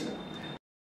দিতে পেরেছিলাম।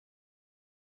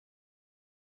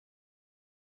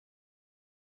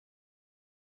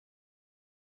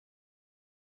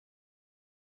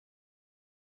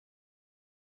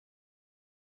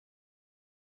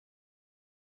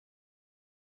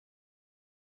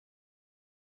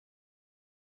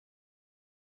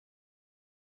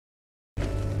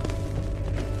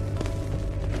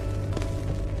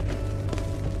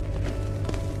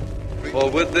 For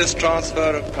with this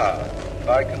transfer of power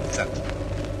by consent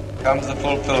comes the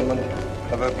fulfillment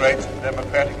of a great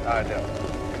democratic ideal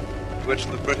to which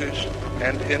the British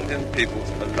and Indian peoples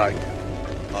alike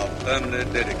are firmly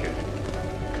dedicated.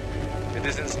 It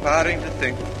is inspiring to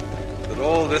think that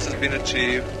all this has been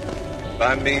achieved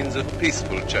by means of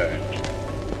peaceful change.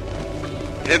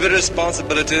 Heavy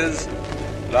responsibilities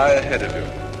lie ahead of you,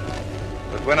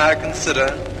 but when I consider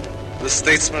the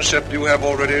statesmanship you have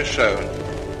already shown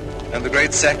and the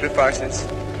great sacrifices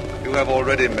you have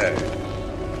already made,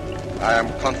 I am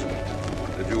confident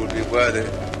that you will be worthy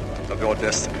of your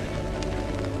destiny.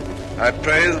 I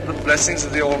pray that the blessings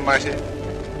of the Almighty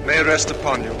may rest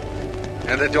upon you,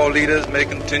 and that your leaders may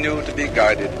continue to be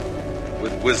guided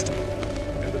with wisdom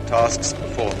in the tasks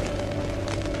before them.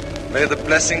 May the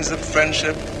blessings of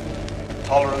friendship,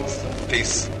 tolerance, and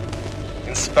peace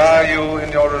inspire you in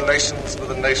your relations with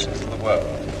the nations of the world.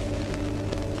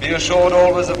 Be assured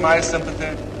always of my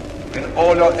sympathy in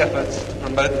all your efforts to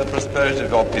promote the prosperity of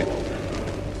your people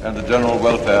and the general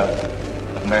welfare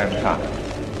of mankind.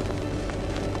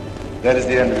 That is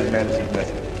the end of His Majesty's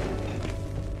message.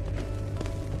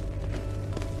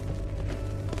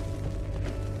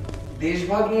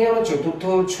 দেশভাগ নিয়ে আমার চতুর্থ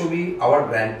ছবি hour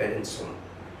grandparents home.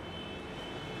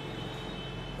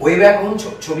 Way back home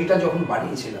ছবিটা যখন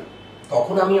বানিয়েছিলাম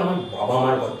তখন আমি আমার বাবা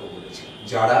মার গল্প বলেছি,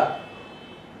 যারা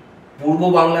পূর্ব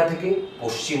বাংলা থেকে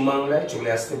পশ্চিম বাংলায় চলে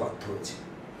আসতে বাধ্য হয়েছে।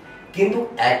 কিন্তু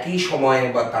একই সময়ে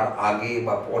বা তার আগে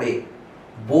বা পরে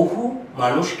বহু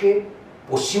মানুষকে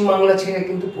পশ্চিম বাংলা ছেড়ে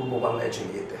কিন্তু পূর্ব বাংলায়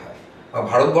চলে যেতে হয়, বা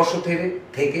ভারতবর্ষ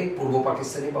থেকে পূর্ব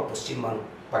পাকিস্তানে বা পশ্চিম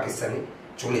পাকিস্তানে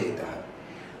চলে যেতে হয়।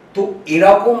 তো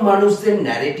এরকম মানুষদের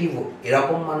ন্যারেটিভ,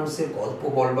 এরকম মানুষদের গল্প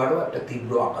বলবারও একটা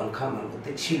তীব্র আকাঙ্ক্ষা আমার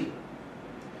মধ্যে ছিল।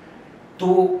 তো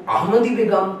আহমদি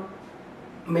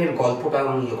বেগমের গল্পটা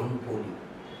আমি যখন বলি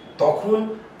তখন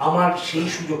আমার সেই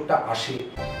সুযোগটা আসে।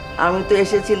 আমি তো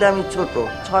এসেছিলাম ছোট,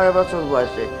 6 বছর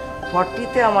বয়সে,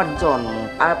 40-তে আমার জন্ম,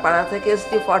 আর পাড়া থেকে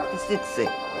এসেছি 46-এ।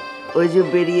 ওই যে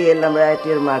বেরিয়ে এলাম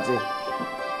রাইটের মাঝে,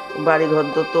 বাড়িঘর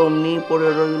তো অমনি পড়ে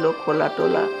রইল, খোলা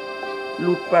টোলা,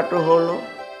 লুটপাটও হলো।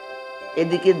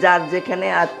 এদিকে যার যেখানে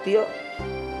আত্মীয়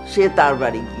সে তার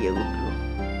বাড়ি গিয়ে উঠল,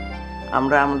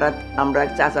 আমরা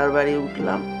চাচার বাড়ি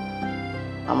উঠলাম,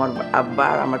 আমার আব্বা,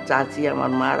 আমার চাচি,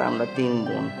 আমার মা, আমরা 3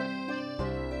 বোন।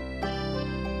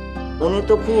 উনি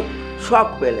তো খুব শখ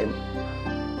পেলেন,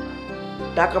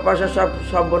 টাকা পয়সা সব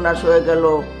সর্বনাশ হয়ে গেল,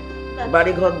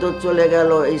 বাড়িঘর চলে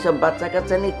গেল, এইসব বাচ্চা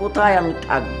কাচ্চা নিয়ে কোথায় আমি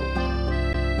থাকবো।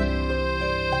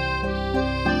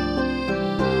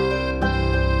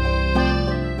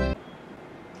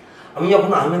 আমি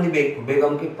যখন আহমেদি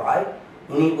বেগমকে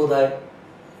উনি বোধহয়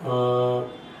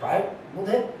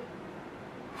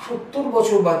 70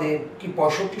 বছর বাদে কি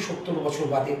 65-70 বছর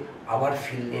বাদে আবার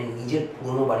ফিরলেন, নিজের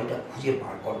পুরনো বাড়িটা খুঁজে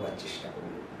বার করবার চেষ্টা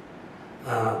করলেন।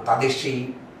 তাদের সেই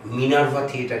মিনার্ভা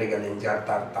থিয়েটারে গেলেন,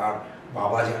 তার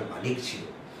বাবা যার মালিক ছিল,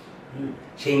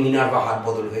 সেই মিনার্ভা হাত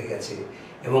বদল হয়ে গেছে।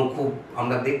 এবং খুব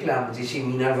আমরা দেখলাম যে সেই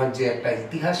মিনার্ভার যে একটা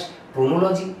ইতিহাস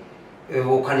ক্রোনোলজি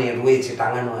ওখানে রয়েছে,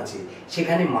 টাঙানো আছে,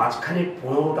 সেখানে মাঝখানে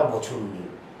 15টা বছর নেই।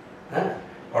 হ্যাঁ,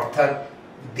 অর্থাৎ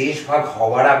দেশভাগ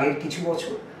হওয়ার আগের কিছু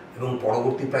বছর এবং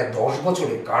পরবর্তী প্রায় 10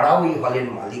 বছরে কারা ওই হলের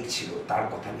মালিক ছিল তার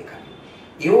কথা লেখা নেই।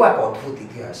 এও এক অদ্ভুত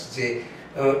ইতিহাস যে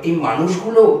এই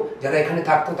মানুষগুলো যারা এখানে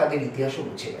থাকতো তাদের ইতিহাসও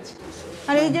মুছে গেছে।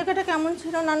 আর এই জায়গাটা কেমন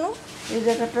ছিল নানু? এই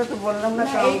জায়গাটা তো বললাম না,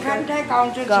 এইখানটায়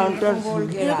কাউন্টার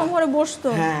এরকম করে বসতো।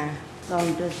 হ্যাঁ,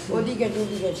 কাউন্টার ওদিকে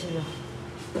দুদিকে ছিল।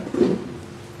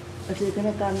 আচ্ছা,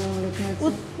 এখানে কার নাম লেখা আছে?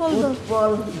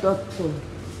 উৎপল দত্ত।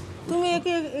 তুমি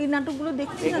একে এই নাটকগুলো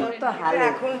দেখছি না?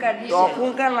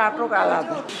 তখনকার নাটক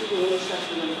আলাদা।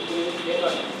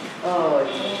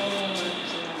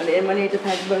 মানে এটা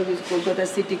থাকবে কলকাতা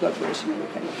সিটি কর্পোরেশনের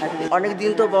ওখানে।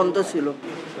 অনেকদিন তো বন্ধ ছিল।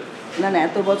 না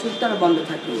এত বছর তো আর বন্ধ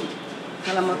থাকেনি।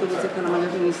 খালাম্মা তো গেছে, খালাম্মা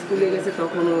যখন স্কুলে গেছে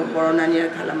তখন বড় নানি আর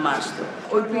খালাম্মা আসতো।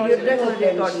 ওই পিরিয়ডটা কোনো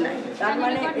রেকর্ড নাই। তার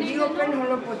মানে রিওপেন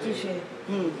হলো 25-এ।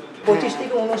 25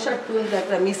 থেকে 59 পর্যন্ত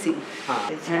একটা মিসিং।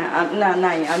 হ্যাঁ, না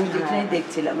নাই, আমি যেখানেই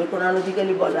দেখছিলাম ওই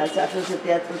ক্রোনোলজিক্যালি বলা আছে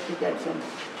 1873 থেকে একদম।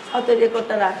 হয়তো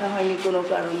রেকর্ডটা রাখা হয়নি কোনো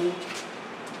কারণে,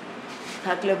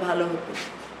 থাকলে ভালো হতো।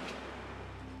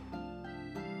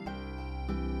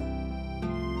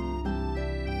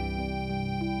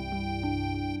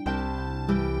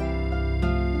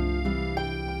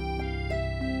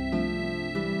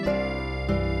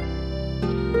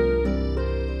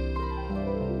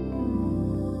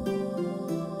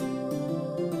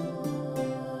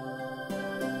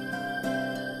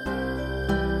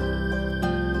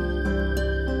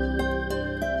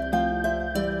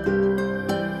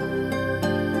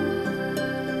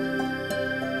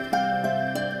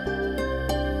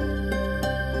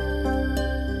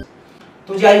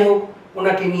 তো যাই হোক,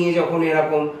 ওনাকে নিয়ে যখন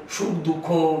এরকম সুখ দুঃখ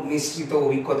মিশ্রিত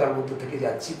অভিজ্ঞতার মধ্যে থেকে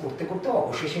যাচ্ছি, করতে করতে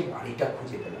অবশেষে বাড়িটা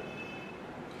খুঁজে পেলাম।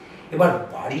 এবার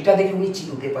বাড়িটা দেখে উনি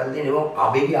চিনতে পারলেন এবং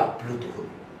আবেগে আপ্লুত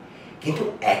হলেন। কিন্তু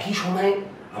একই সময়ে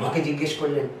আমাকে জিজ্ঞেস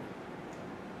করলেন,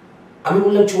 আমি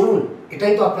বললাম চলুন,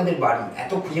 এটাই তো আপনাদের বাড়ি,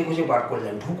 এত খুঁজে খুঁজে বার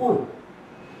করলেন, ঢুকুন।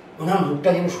 ওনার মুখটা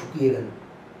যেন শুকিয়ে গেল,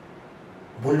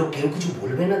 বললো কেউ কিছু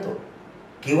বলবে না তো,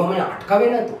 কেউ আমায় আটকাবে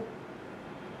না তো।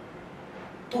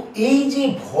 তো এই যে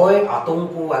ভয়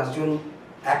আতঙ্ক,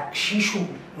 এক শিশু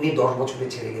উনি 10 বছরে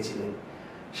ছেড়ে গেছিলেন,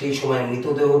 সেই সময়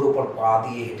মৃতদেহের উপর পা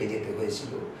দিয়ে হেঁটে যেতে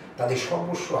হয়েছিল, তাদের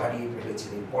সর্বস্ব হারিয়ে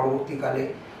ফেলেছিলেন। পরবর্তীকালে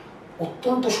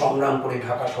অত্যন্ত সংগ্রাম করে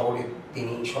ঢাকা শহরে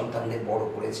তিনি সন্তানদের বড়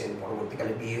করেছেন,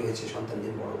 পরবর্তীকালে বিয়ে হয়েছে,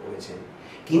 সন্তানদের বড় করেছেন।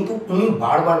 কিন্তু উনি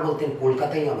বারবার বলতেন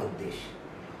কলকাতাই আমার দেশ।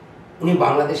 উনি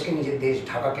বাংলাদেশকে নিজের দেশ,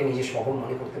 ঢাকাকে নিজের শহর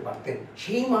মনে করতে পারতেন।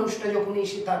 সেই মানুষটা যখন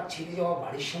এসে তার ছেড়ে যাওয়া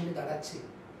বাড়ির সামনে দাঁড়াচ্ছে,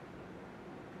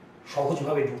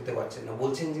 সহজভাবে ঢুকতে পারছেন না,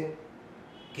 বলছেন যে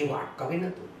কেউ আটকাবে না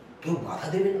তো, কেউ বাধা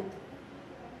দেবে না তো।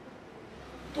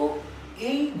 তো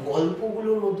এই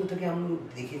গল্পগুলোর মধ্যে থেকে আমি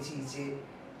দেখেছি যে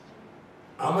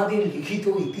আমাদের লিখিত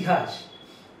ইতিহাস,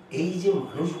 এই যে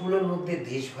মানুষগুলোর মধ্যে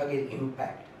দেশভাগের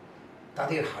ইম্প্যাক্ট,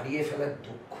 তাদের হারিয়ে ফেলার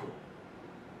দুঃখ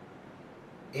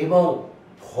এবং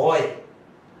ভয়,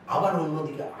 আবার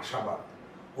অন্যদিকে আশাবাদ,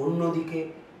 অন্যদিকে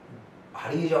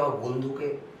হারিয়ে যাওয়া বন্ধুকে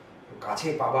কাছে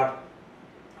পাবার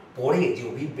পরে যে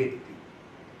অভিব্যক্তি,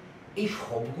 এই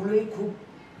সবগুলোই খুব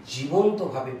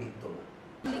জীবন্তভাবে বিদ্যমান।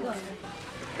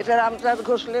 এটা রামচাঁদ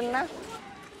ঘোষলেন না?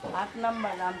 8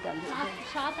 নাম্বার রামচাঁদ।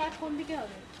 7, 8 কোন দিকে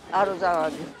হবে? আরো যাওয়া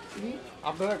আগে।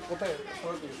 আপনারা কোথায়?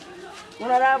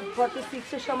 ওনারা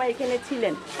 46-এর সময় এখানে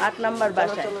ছিলেন, 8 নাম্বার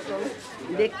বাসায়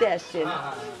দেখতে আসছেন।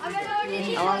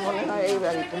 আমার মনে হয় এই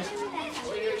বাড়িটা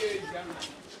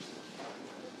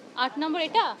 8 নম্বর।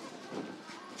 এটা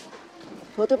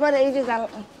হতে পারে। এই যে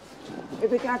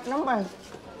এটা কি 8 নাম্বার?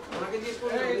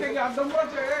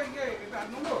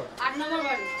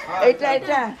 এইটা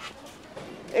এটা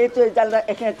এই তো জানলা,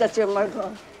 এখানে একটা চেম্বার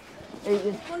ঘর। এই যে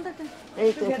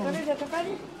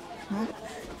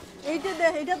এই তো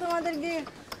এইটা তোমাদের কি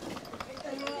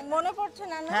মনে পড়ছে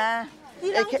না? হ্যাঁ,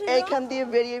 এইখান দিয়ে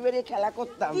বেরিয়ে বেরিয়ে খেলা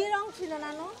করতাম। কি রং ছিল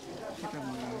নানু?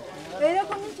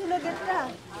 এইরকমই ছিল গেটটা?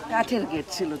 কাঠের গেট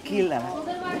ছিল, কিলা।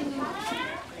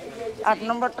 8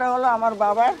 নম্বরটা হলো আমার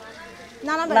বাবার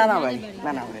নানা বাড়ি।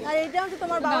 আর এটা হচ্ছে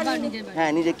তোমার বাবা নিজে?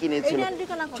 হ্যাঁ, নিজে কিনেছিল।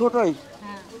 ছোটই,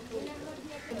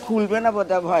 খুলবে না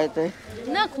বোধহয় ভয়তে।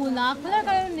 না, খোলার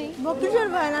কারণ নেই। কিসের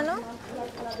ভয় নানু?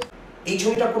 এই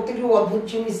ছবিটা করতে গিয়ে অদ্ভুত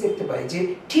জিনিস দেখতে পাই যে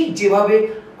ঠিক যেভাবে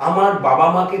আমার বাবা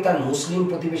মাকে তার মুসলিম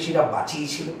প্রতিবেশীরা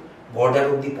বাঁচিয়েছিল, বর্ডার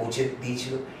অব্দি পৌঁছে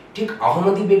দিয়েছিল, ঠিক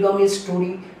আহমদি বেগমের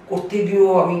স্টোরি করতে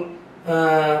গিয়েও আমি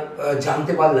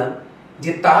জানতে পারলাম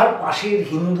যে তার পাশের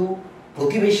হিন্দু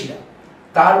প্রতিবেশীরা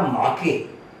তার মাকে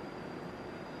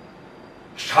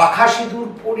শাখা সিঁদুর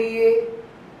পরিয়ে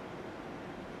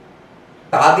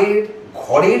তাদের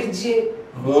ঘরের যে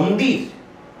মন্দির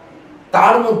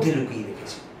তার মধ্যে লুকিয়ে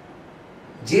রেখেছে,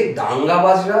 যে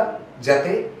দাঙ্গাবাজরা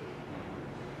যাতে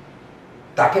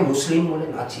তাকে মুসলিম বলে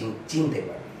না চিনতে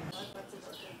পারে।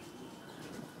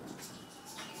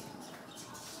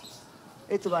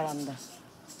 এই তো বারান্দা।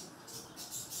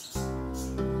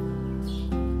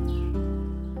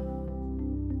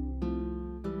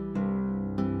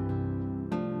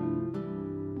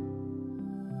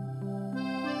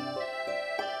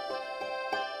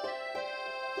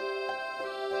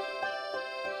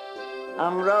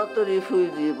 আমরাও তো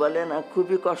রিফিউজি, বলে না,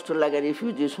 খুবই কষ্ট লাগে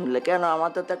রিফিউজি শুনলে। কেন,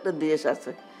 আমাদের তো একটা দেশ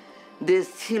আছে, দেশ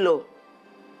ছিল,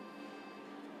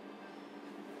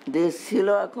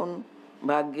 এখন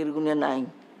ভাগ্যের গুণে নাই।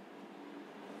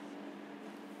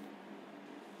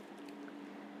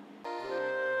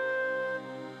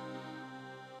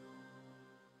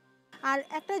 আর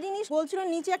একটা জিনিস বলছিল,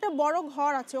 নিচে একটা বড়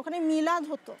ঘর আছে, ওখানে মিলাদ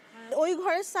হতো। ওই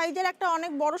ঘরের সাইজের একটা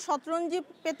অনেক বড় শতরঞ্জি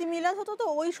পেতি মিলাদ হতো, তো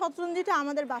ওই শতরঞ্জিটা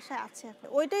আমাদের বাসায় আছে।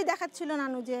 ওইটাই দেখাচ্ছিল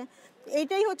নানু যে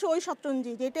এইটাই হচ্ছে ওই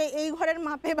শতরঞ্জি, যেটা এই ঘরের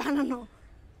মাপে বানানো।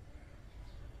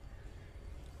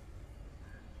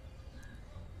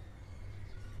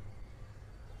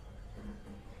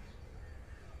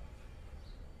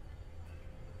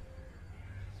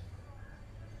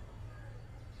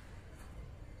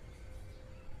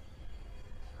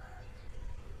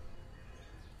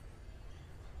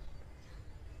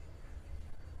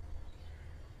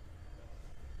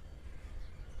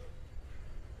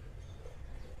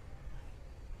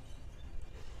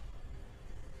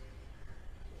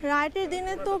 রাইটের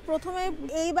দিনে তো প্রথমে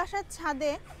এই বাসার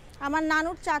ছাদে আমার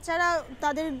নানুর চাচারা,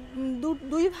 তাদের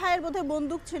 2 ভাইয়ের বোধহয়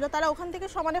বন্দুক ছিল, তারা ওখান থেকে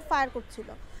সমানে ফায়ার করছিল।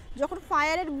 যখন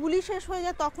ফায়ারের গুলি শেষ হয়ে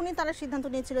যায় তখনই তারা সিদ্ধান্ত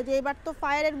নিয়েছিল যে এবার তো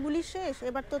ফায়ারের গুলি শেষ,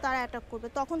 এবার তো তারা অ্যাটাক করবে,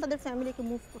 তখন তাদের ফ্যামিলিকে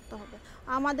মুভ করতে হবে।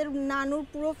 আমাদের নানুর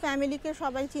পুরো ফ্যামিলিকে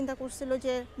সবাই চিন্তা করছিল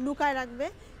যে লুকায় রাখবে,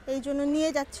 এই জন্য নিয়ে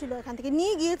যাচ্ছিল, এখান থেকে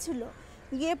নিয়ে গিয়েছিল।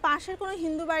 গিয়ে পাশের কোনো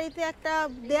হিন্দু বাড়িতে একটা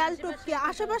দেয়াল টপকে,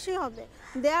 আশেপাশেই হবে,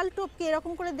 দেয়াল টপকে,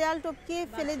 এরকম করে দেয়াল টপকে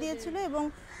ফেলে দিয়েছিল। এবং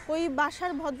ওই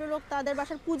বাসার ভদ্রলোক তাদের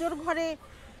বাসার পুজোর ঘরে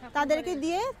তাদেরকে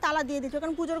দিয়ে তালা দিয়ে দিয়েছিল,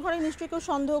 কারণ পুজোর ঘরে নিশ্চয়ই কেউ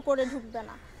সন্দেহ করে ঢুকবে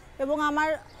না। এবং আমার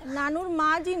নানুর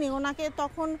মা যিনি, ওনাকে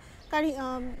তখন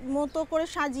মতো করে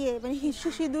সাজিয়ে, মানে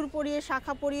সিঁদুর পরিয়ে,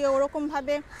 শাখা পরিয়ে,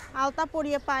 ওরকমভাবে আলতা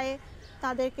পরিয়ে পায়ে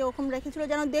তাদেরকে ওরকম রেখেছিল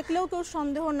যেন দেখলেও কেউ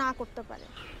সন্দেহ না করতে পারে।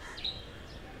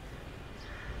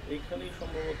 এইখানেই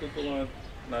সম্ভবত তোমার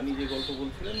নানি যে গল্প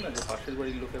বলছিলেন না, যে পাশের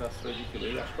বাড়ির লোকের আশ্রয় দিয়েছিল,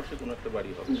 এই আশপাশে কোনো একটা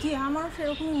বাড়ি হবে। জি, আমারও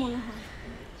সেরকমই মনে হয়।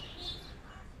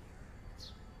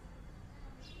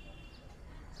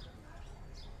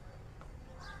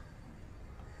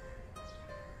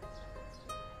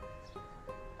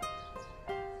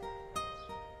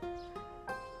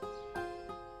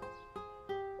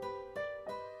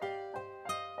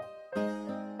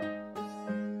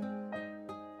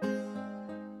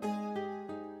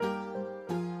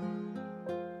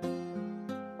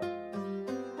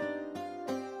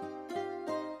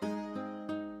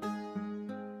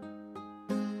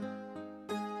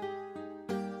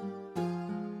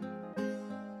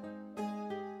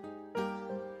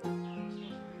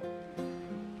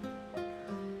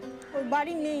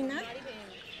 বাড়ি নেই না।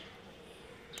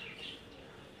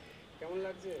 কেমন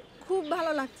লাগছে? খুব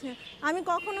ভালো লাগছে, আমি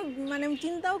কখনো মানে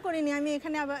চিন্তাও করিনি আমি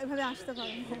এখানে আবার এভাবে আসতে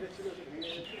পারবো।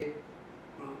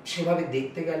 সেভাবে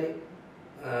দেখতে গেলে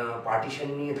পার্টিশন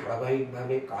নিয়ে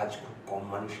ধারাবাহিকভাবে কাজ খুব কম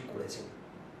মানুষই করেছেন।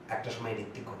 একটা সময়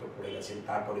ঋত্বিক ঘটক পড়ে গেছেন,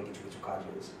 তারপরে কিছু কিছু কাজ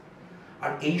হয়েছে।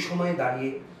 আর এই সময়ে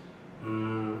দাঁড়িয়ে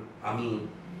আমি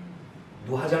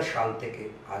 2000 সাল থেকে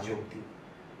আজ অবধি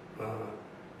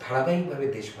ধারাবাহিকভাবে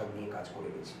দেশভাগ নিয়ে কাজ করে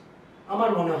গেছি। আমার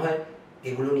মনে হয়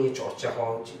এগুলো নিয়ে চর্চা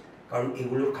হওয়া উচিত, কারণ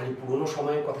এগুলো খালি পুরনো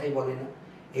সময়ের কথাই বলে না,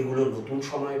 এগুলো নতুন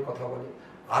সময়ের কথা বলে।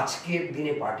 আজকের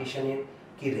দিনে পার্টিশনের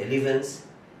কি রেলিভেন্স,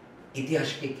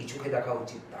 ইতিহাসকে কিছুকে দেখা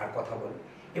উচিত তার কথা বলে।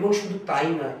 এবং শুধু তাই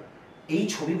নয়, এই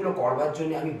ছবিগুলো করবার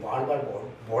জন্য আমি বারবার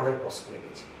বর্ডার ক্রস করে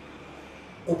গেছি,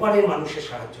 ওপারের মানুষের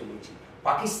সাহায্য নিয়েছি,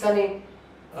 পাকিস্তানে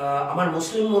আমার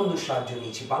মুসলিম বন্ধুর সাহায্য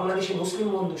নিয়েছি, বাংলাদেশে মুসলিম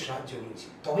বন্ধুর সাহায্য নিয়েছি,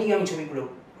 তবেই আমি ছবিগুলো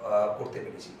করতে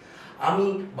পেরেছি। আমি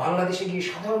বাংলাদেশে গিয়ে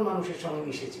সাধারণ মানুষের সঙ্গে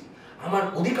মিশেছি, আমার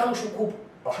অধিকাংশ খুব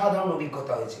অসাধারণ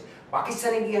অভিজ্ঞতা হয়েছে।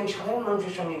 পাকিস্তানে গিয়ে আমি সাধারণ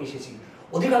মানুষের সঙ্গে মিশেছি,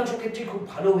 অধিকাংশ ক্ষেত্রে খুব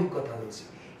ভালো অভিজ্ঞতা হয়েছে।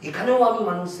 এখানেও আমি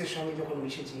মানুষদের সঙ্গে যখন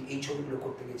মিশেছি, এই ছবিগুলো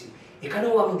করতে গেছি,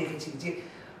 এখানেও আমি দেখেছি যে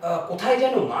কোথায়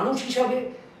যেন মানুষ হিসাবে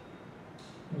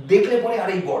দেখলে পরে আর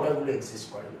এই বর্ডারগুলো এক্সিস্ট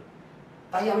করে না।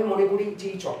 তাই আমি মনে করি যে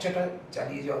এই চর্চাটা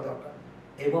চালিয়ে যাওয়া দরকার,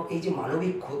 এবং এই যে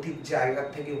মানবিক ক্ষতির জায়গা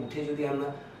থেকে উঠে যদি আমরা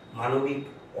মানবিক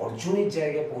অর্জনের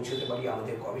জায়গায় পৌঁছতে পারি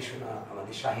আমাদের গবেষণা,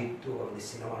 আমাদের সাহিত্য, আমাদের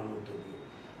সিনেমার মধ্য দিয়ে,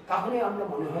 তাহলে আমরা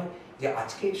মনে হয় যে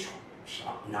আজকে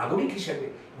নাগরিক হিসেবে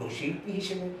এবং শিল্পী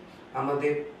হিসেবে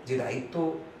আমাদের যে দায়িত্ব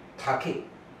থাকে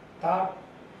তার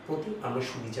প্রতি আমরা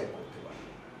সুবিচার করতে পারি।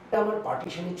 আমার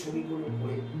পার্টিশনের ছবিগুলো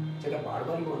করে যেটা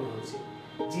বারবারই মনে হয়েছে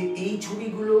যে এই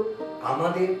ছবিগুলো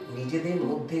আমাদের নিজেদের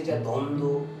মধ্যে যা দ্বন্দ্ব,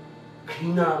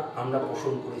 ঘৃণা আমরা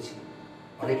পোষণ করেছি,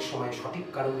 অনেক সময় সঠিক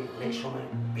কারণে, অনেক সময়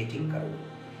বেঠিক কারণে,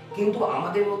 কিন্তু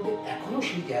আমাদের মধ্যে এখনো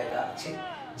সেই জায়গা আছে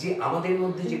যে আমাদের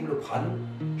মধ্যে যেগুলো ভালো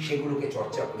সেগুলোকে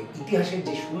চর্চা করি, ইতিহাসের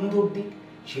যে সুন্দর দিক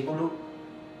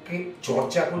সেগুলোকে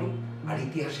চর্চা করি, আর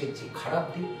ইতিহাসের যে খারাপ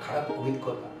দিক, খারাপ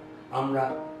অভিজ্ঞতা, আমরা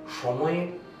সময়ের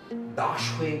দাস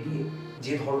হয়ে গিয়ে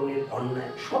যে ধরনের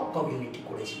অন্যায় সব কমিউনিটি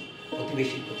করেছি,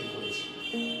 প্রতিবেশীর প্রতি করেছি,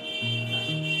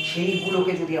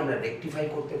 সেইগুলোকে যদি আমরা রেকটিফাই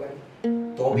করতে পারি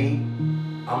তবেই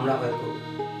আমরা হয়তো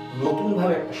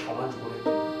নতুনভাবে একটা সমাজ গড়ে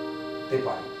তুলতে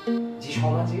পারি, যে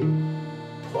সমাজে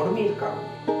ধর্মের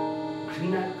কারণে,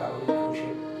 ঘৃণার কারণে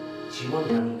মানুষের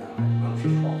জীবনহানি না হয়,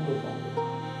 মানুষের স্বপ্ন ভঙ্গ না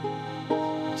হয়।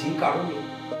 যে কারণে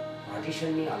পার্টিশন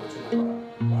নিয়ে আলোচনা করা,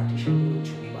 পার্টিশন নিয়ে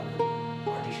ছবি বানানো,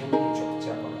 পার্টিশন নিয়ে